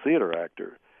seasoned theater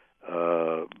actor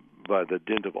by the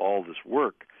dint of all this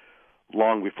work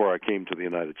long before I came to the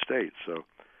United States. So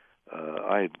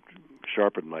I had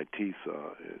sharpened my teeth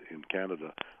in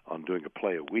Canada on doing a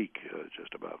play a week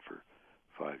just about for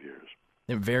 5 years.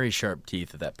 They're very sharp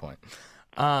teeth at that point.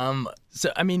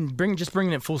 So I mean, bringing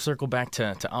it full circle back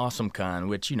to AwesomeCon,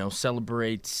 which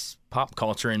celebrates pop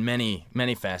culture in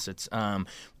many facets.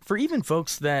 For even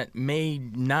folks that may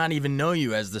not even know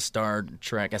you as the Star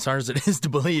Trek, as hard as it is to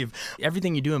believe,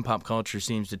 everything you do in pop culture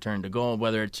seems to turn to gold,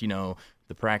 whether it's The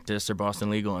Practice or Boston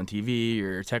Legal on TV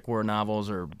or Tech War novels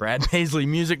or Brad Paisley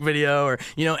music video or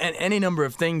and any number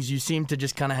of things. You seem to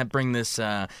just kind of bring this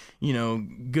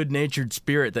good-natured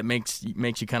spirit that makes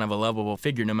you kind of a lovable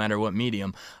figure no matter what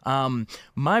medium.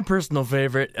 My personal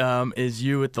favorite is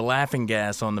you with the laughing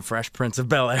gas on the Fresh Prince of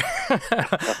Bel-Air.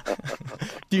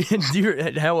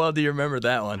 How well do you remember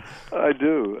that one? I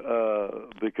do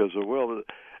because of Will.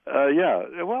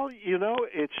 Yeah, well,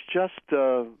 it's just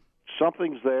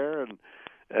something's there and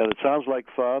it sounds like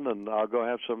fun, and I'll go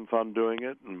have some fun doing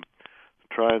it and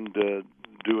try and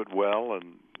do it well.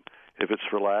 And if it's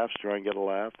for laughs, try and get a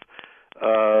laugh.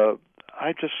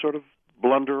 I just sort of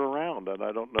blunder around, and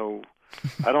I don't know.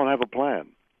 I don't have a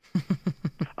plan.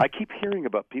 I keep hearing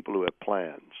about people who have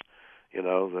plans.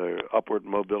 Their upward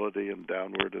mobility and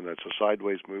downward, and it's a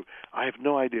sideways move. I have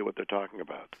no idea what they're talking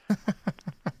about.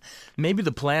 Maybe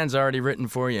the plan's already written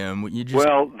for you, and you just...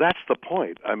 Well, that's the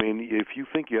point. I mean, if you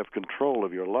think you have control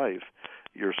of your life,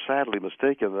 you're sadly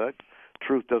mistaken. That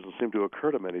truth doesn't seem to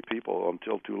occur to many people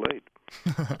until too late.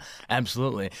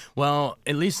 Absolutely. Well,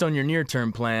 at least on your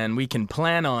near-term plan, we can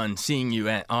plan on seeing you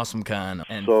at AwesomeCon.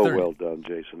 And well done,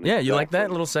 Jason. Yeah, you like that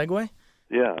little segue?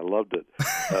 Yeah, I loved it.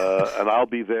 And I'll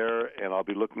be there, and I'll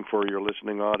be looking for your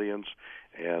listening audience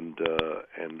and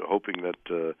hoping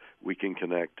that we can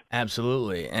connect.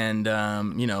 Absolutely. And,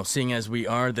 seeing as we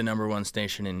are the number one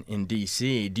station in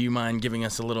D.C., do you mind giving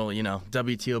us a little,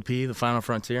 WTOP, The Final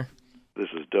Frontier? This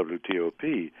is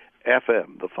WTOP,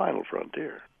 FM, The Final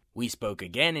Frontier. We spoke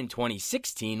again in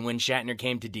 2016 when Shatner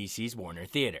came to D.C.'s Warner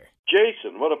Theater.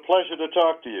 Jason, what a pleasure to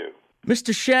talk to you.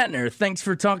 Mr. Shatner, thanks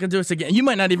for talking to us again. You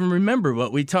might not even remember,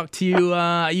 but we talked to you.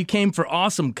 You came for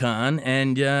AwesomeCon,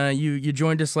 and you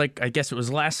joined us, I guess it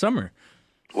was last summer.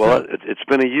 Well, it's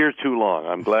been a year too long.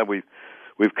 I'm glad we've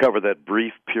covered that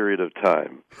brief period of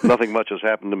time. Nothing much has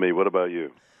happened to me. What about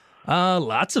you?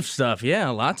 Lots of stuff. Yeah,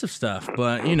 lots of stuff.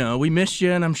 But, we missed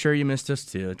you, and I'm sure you missed us,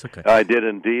 too. It's okay. I did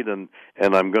indeed, and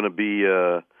I'm going to be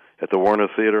at the Warner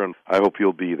Theater, and I hope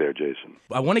you'll be there, Jason.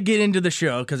 I want to get into the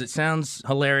show because it sounds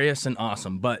hilarious and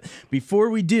awesome. But before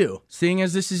we do, seeing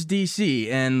as this is D.C.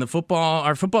 and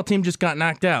our football team just got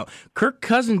knocked out, Kirk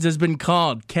Cousins has been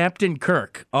called Captain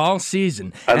Kirk all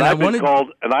season. And I've been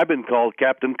called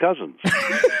Captain Cousins.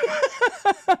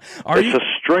 It's the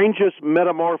strangest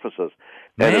metamorphosis.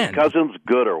 Man. And is Cousins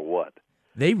good or what?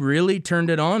 They really turned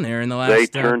it on there in the last. They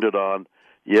turned it on.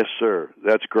 Yes, sir.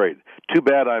 That's great. Too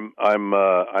bad I'm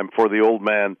for the old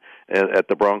man at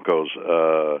the Broncos,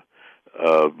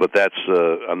 but that's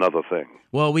another thing.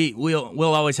 Well,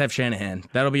 we'll always have Shanahan.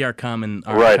 That'll be our common.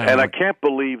 Right, and I can't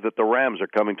believe that the Rams are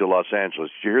coming to Los Angeles.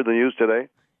 Did you hear the news today?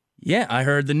 Yeah, I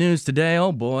heard the news today.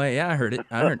 Oh boy, yeah, I heard it.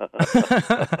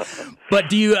 But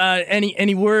do you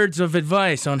any words of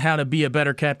advice on how to be a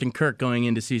better Captain Kirk going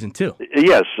into season 2?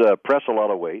 Yes, press a lot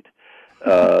of weight,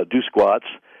 do squats,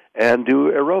 and do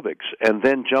aerobics, and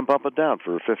then jump up and down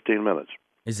for 15 minutes.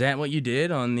 Is that what you did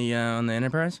on the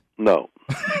Enterprise? No.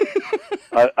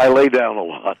 I lay down a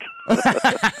lot.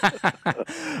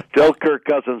 Tell Kirk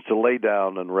Cousins to lay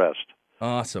down and rest.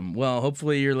 Awesome. Well,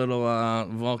 hopefully your little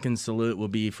Vulcan salute will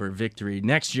be for victory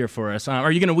next year for us.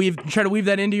 Are you going to try to weave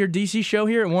that into your DC show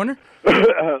here at Warner?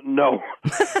 No.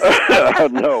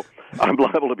 No. I'm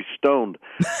liable to be stoned.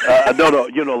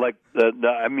 No,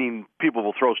 I mean, people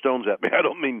will throw stones at me. I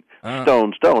don't mean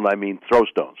stone. I mean throw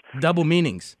stones. Double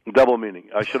meanings. Double meaning.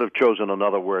 I should have chosen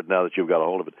another word now that you've got a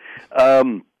hold of it.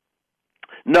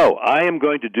 No, I am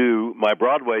going to do my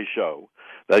Broadway show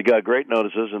that got great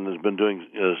notices and has been doing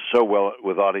so well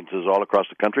with audiences all across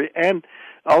the country and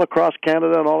all across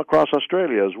Canada and all across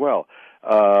Australia as well.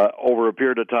 Over a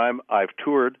period of time, I've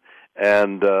toured,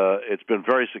 and it's been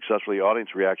very successful. The audience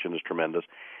reaction is tremendous,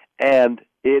 and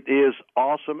it is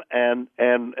awesome and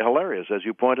hilarious, as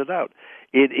you pointed out.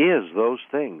 It is those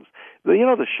things.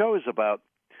 The show is about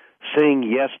saying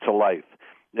yes to life.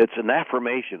 It's an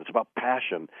affirmation. It's about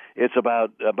passion. It's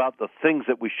about the things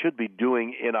that we should be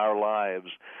doing in our lives.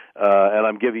 And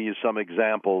I'm giving you some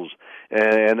examples.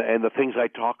 And the things I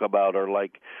talk about are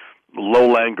like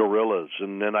lowland gorillas,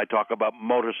 and then I talk about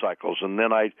motorcycles, and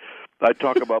then I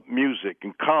talk about music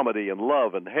and comedy and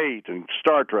love and hate and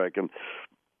Star Trek and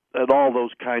all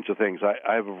those kinds of things.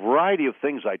 I have a variety of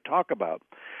things I talk about,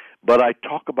 but I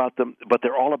talk about them, but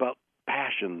they're all about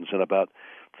passions and about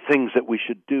things that we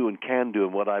should do and can do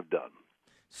and what I've done.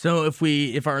 So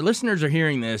if our listeners are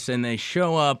hearing this and they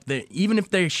show up, even if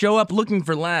they show up looking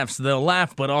for laughs, they'll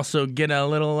laugh, but also get a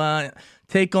little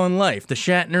take on life, the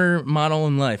Shatner model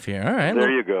in life here. All right.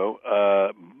 There you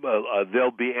go.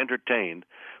 They'll be entertained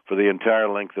for the entire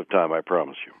length of time, I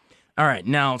promise you. All right.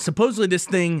 Now, supposedly this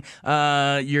thing,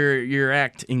 your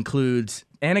act includes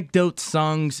anecdotes,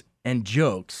 songs, and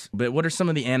jokes. But what are some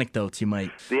of the anecdotes you might?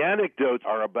 The anecdotes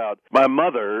are about my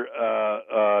mother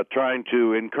trying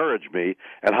to encourage me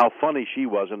and how funny she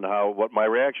was and what my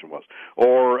reaction was,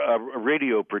 or a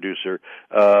radio producer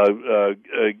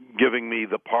giving me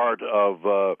the part of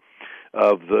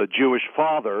the Jewish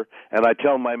father, and I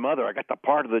tell my mother, I got the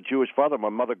part of the Jewish father. My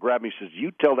mother grabbed me and says,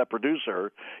 "You tell that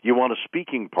producer you want a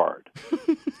speaking part."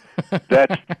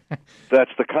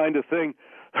 That's the kind of thing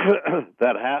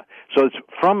so it's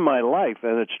from my life,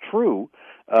 and it's true,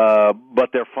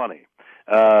 but they're funny.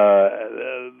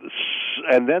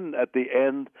 And then at the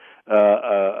end,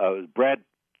 Brad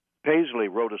Paisley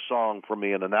wrote a song for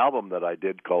me in an album that I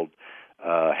did called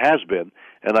Has Been,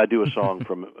 and I do a song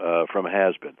from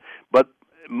Has Been. But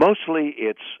mostly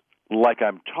it's like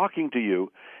I'm talking to you,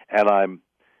 and I'm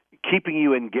keeping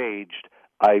you engaged.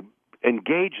 I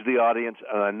engage the audience,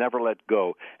 and I never let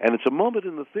go. And it's a moment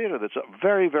in the theater that's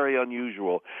very, very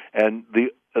unusual. And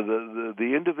the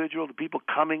individual, the people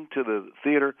coming to the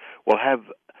theater will have,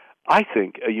 I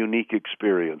think, a unique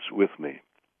experience with me.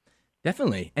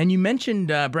 Definitely. And you mentioned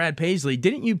Brad Paisley.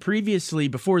 Didn't you previously,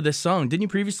 before this song,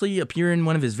 appear in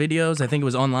one of his videos? I think it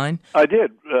was online. I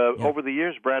did. Over the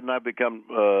years, Brad and I have become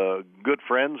good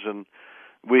friends, and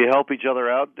we help each other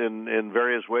out in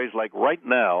various ways. Like right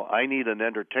now, I need an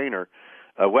entertainer,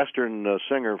 a Western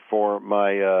singer for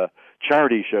my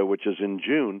charity show, which is in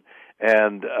June,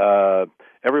 and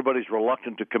everybody's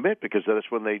reluctant to commit because that's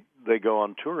when they go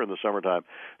on tour in the summertime.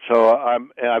 So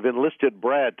I've enlisted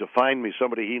Brad to find me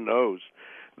somebody he knows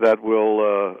that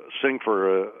will sing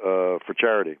for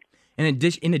charity.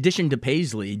 In addition to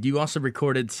Paisley, you also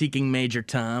recorded "Seeking Major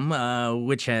Tom,"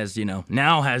 which has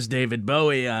now has David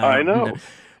Bowie. I know,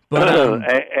 but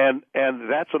and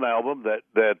that's an album that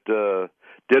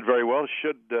did very well.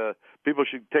 People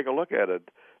should take a look at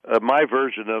it. My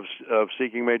version of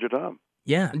 "Seeking Major Tom."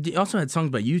 Yeah, you also had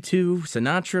songs by U2,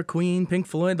 Sinatra, Queen, Pink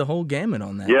Floyd, the whole gamut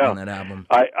on that album.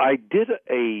 I did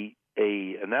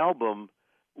an album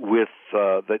with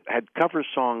that had cover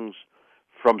songs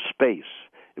from space.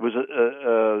 It was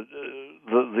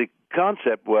the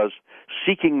concept was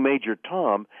seeking Major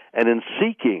Tom, and in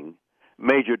seeking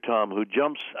Major Tom, who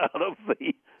jumps out of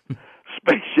the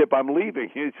spaceship, "I'm leaving,"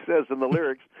 he says in the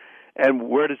lyrics, and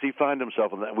where does he find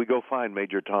himself in that? We go find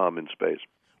Major Tom in space.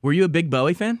 Were you a big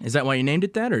Bowie fan? Is that why you named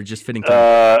it that, or just fitting?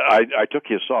 I took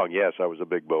his song. Yes, I was a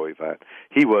big Bowie fan.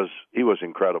 He was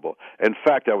incredible. In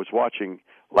fact, I was watching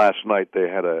last night. They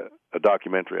had a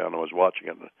documentary on. I was watching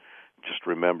it and just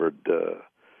remembered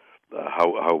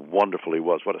how wonderful he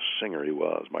was. What a singer he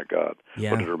was. My God.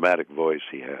 Yeah. What a dramatic voice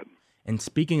he had. And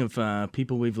speaking of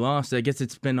people we've lost, I guess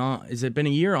has it been a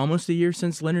year, almost a year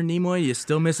since Leonard Nimoy? You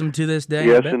still miss him to this day?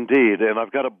 Yes, indeed. And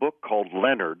I've got a book called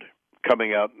Leonard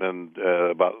coming out in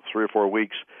about 3 or 4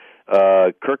 weeks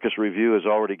Kirkus Review has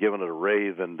already given it a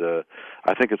rave, and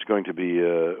I think it's going to be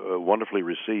wonderfully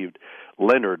received.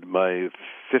 Leonard, my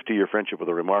 50-year friendship with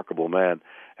a remarkable man,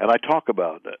 and I talk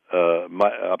about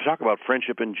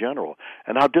friendship in general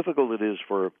and how difficult it is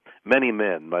for many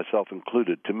men, myself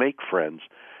included, to make friends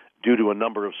due to a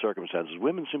number of circumstances.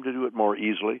 Women seem to do it more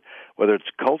easily, whether it's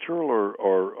cultural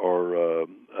or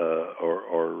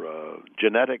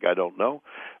genetic. I don't know,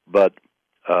 but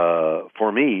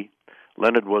for me,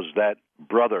 Leonard was that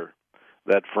brother,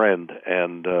 that friend,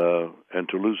 and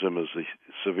to lose him is a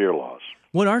severe loss.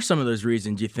 What are some of those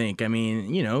reasons, you think? I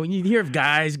mean, you hear of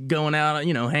guys going out,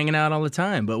 hanging out all the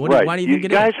time, but why do you think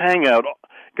it guys is?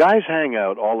 Guys hang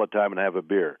out all the time and have a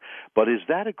beer, but is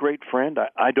that a great friend?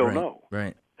 I don't know.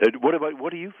 Right.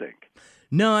 What do you think?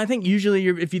 No, I think usually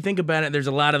if you think about it, there's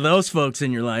a lot of those folks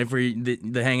in your life where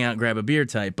the hang out, grab a beer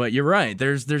type. But you're right.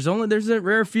 There's a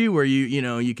rare few where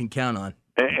you can count on.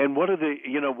 And what is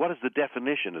the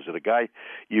definition? Is it a guy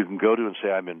you can go to and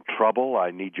say, I'm in trouble, I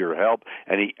need your help,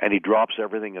 and he drops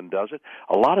everything and does it?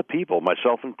 A lot of people,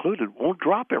 myself included, won't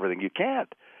drop everything. You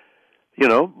can't.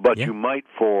 But you might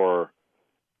for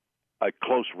a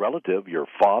close relative, your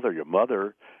father, your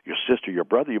mother, your sister, your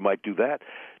brother, you might do that.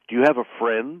 Do you have a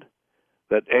friend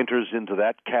that enters into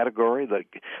that category?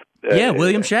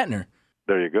 William Shatner.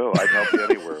 There you go. I'd help you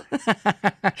anywhere.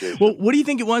 Well, what do you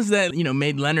think it was that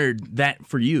made Leonard that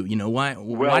for you?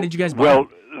 Why did you guys buy Well,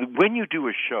 when you do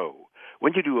a show,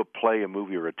 when you do a play, a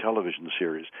movie, or a television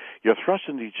series, you're thrust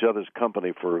into each other's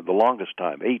company for the longest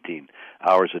time, 18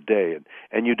 hours a day,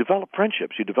 and you develop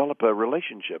friendships, you develop a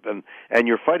relationship, and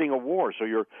you're fighting a war, so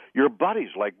you're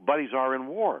buddies, like buddies are in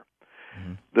war.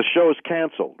 Mm-hmm. The show is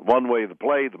canceled, one way, the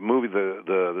play, the movie,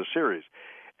 the series,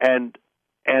 and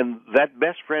that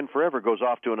best friend forever goes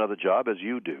off to another job, as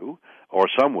you do, or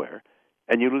somewhere,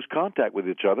 and you lose contact with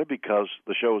each other because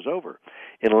the show is over.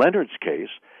 In Leonard's case,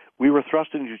 we were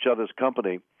thrust into each other's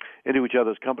company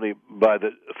by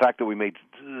the fact that we made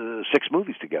 6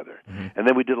 movies together, mm-hmm. and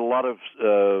then we did a lot of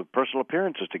personal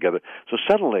appearances together. So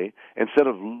suddenly, instead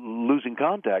of losing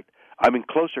contact, I'm in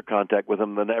closer contact with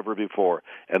him than ever before,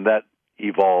 and that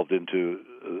evolved into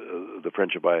the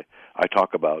friendship I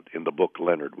talk about in the book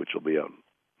Leonard, which will be out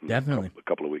definitely a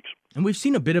couple of weeks. And we've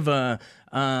seen a bit of a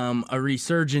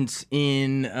resurgence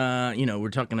in we're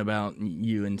talking about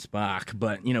you and Spock,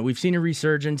 but we've seen a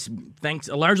resurgence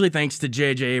largely thanks to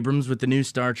J.J. Abrams with the new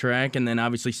Star Trek, and then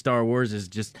obviously Star Wars is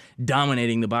just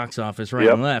dominating the box office right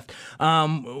and left.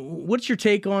 What's your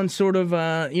take on sort of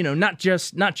not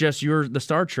just the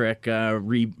Star Trek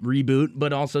reboot,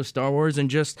 but also Star Wars and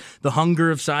just the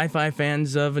hunger of sci-fi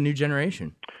fans of a new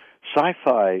generation?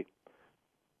 Sci-fi,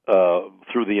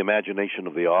 through the imagination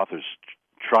of the authors,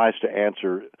 tries to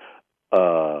answer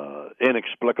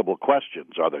inexplicable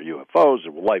questions. Are there UFOs?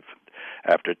 Life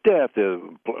after death?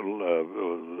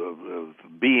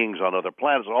 Beings on other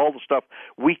planets? All the stuff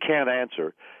we can't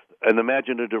answer. An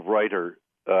imaginative writer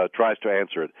tries to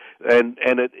answer it, and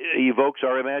it evokes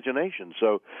our imagination.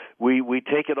 So we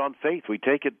take it on faith. We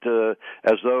take it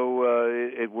as though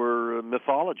it were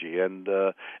mythology, and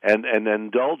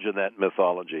indulge in that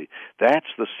mythology. That's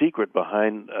the secret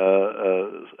behind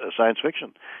science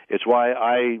fiction. It's why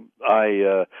I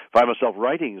find myself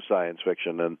writing science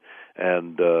fiction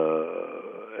and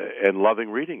loving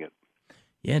reading it.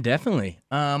 Yeah, definitely.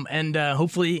 And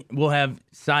hopefully we'll have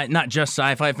not just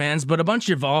sci-fi fans, but a bunch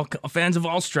of fans of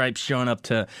all stripes showing up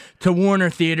to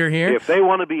Warner Theater here. If they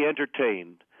want to be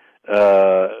entertained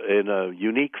in a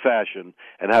unique fashion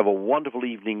and have a wonderful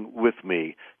evening with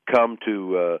me, come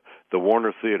to the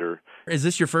Warner Theater. Is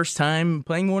this your first time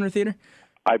playing Warner Theater?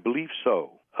 I believe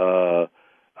so.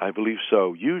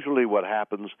 Usually what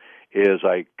happens is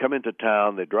I come into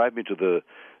town, they drive me to the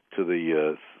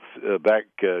back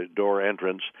door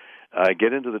entrance. I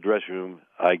get into the dressing room,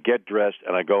 I get dressed,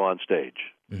 and I go on stage.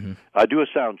 Mm-hmm. I do a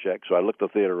sound check, so I look the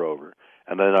theater over,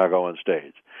 and then I go on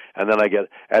stage. And then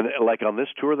like on this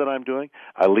tour that I'm doing,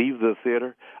 I leave the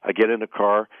theater, I get in a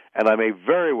car, and I may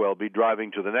very well be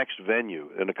driving to the next venue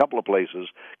in a couple of places,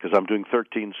 because I'm doing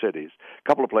 13 cities. A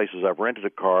couple of places I've rented a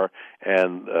car,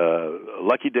 and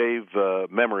Lucky Dave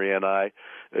Memory and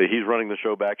he's running the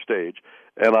show backstage,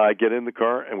 and I get in the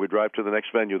car and we drive to the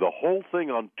next venue. The whole thing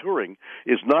on touring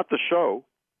is not the show.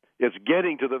 It's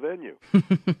getting to the venue.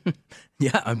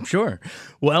 Yeah, I'm sure.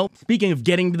 Well, speaking of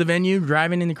getting to the venue,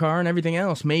 driving in the car and everything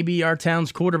else, maybe our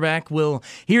town's quarterback will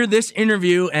hear this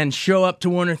interview and show up to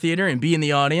Warner Theater and be in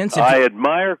the audience. I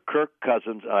admire Kirk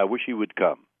Cousins. I wish he would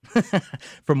come.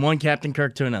 From one Captain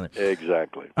Kirk to another.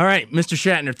 Exactly. All right, Mr.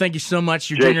 Shatner, thank you so much.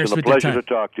 You're Jason, generous with your time. a pleasure to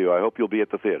talk to you. I hope you'll be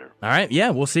at the theater. All right, yeah,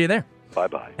 we'll see you there.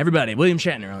 Bye-bye. Everybody, William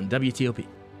Shatner on WTOP.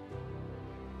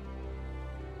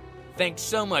 Thanks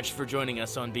so much for joining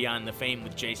us on Beyond the Fame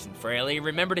with Jason Fraley.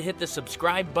 Remember to hit the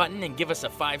subscribe button and give us a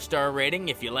 5-star rating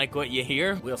if you like what you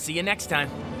hear. We'll see you next time.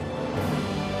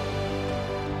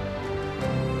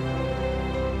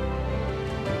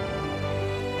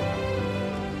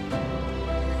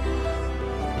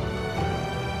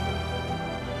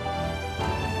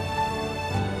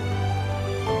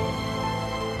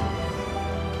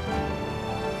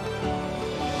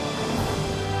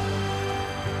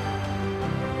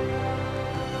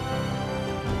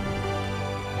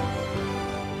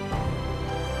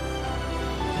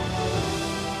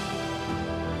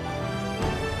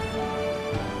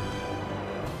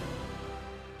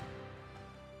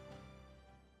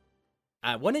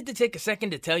 I wanted to take a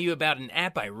second to tell you about an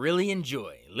app I really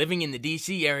enjoy. Living in the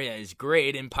DC area is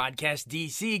great, and Podcast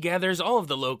DC gathers all of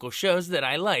the local shows that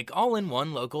I like all in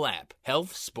one local app.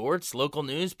 Health, sports, local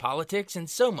news, politics, and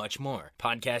so much more.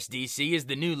 Podcast DC is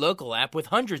the new local app with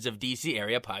hundreds of DC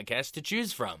area podcasts to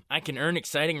choose from. I can earn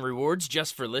exciting rewards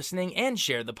just for listening and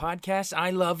share the podcasts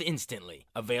I love instantly.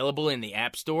 Available in the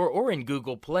App Store or in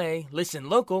Google Play, listen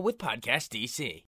local with Podcast DC.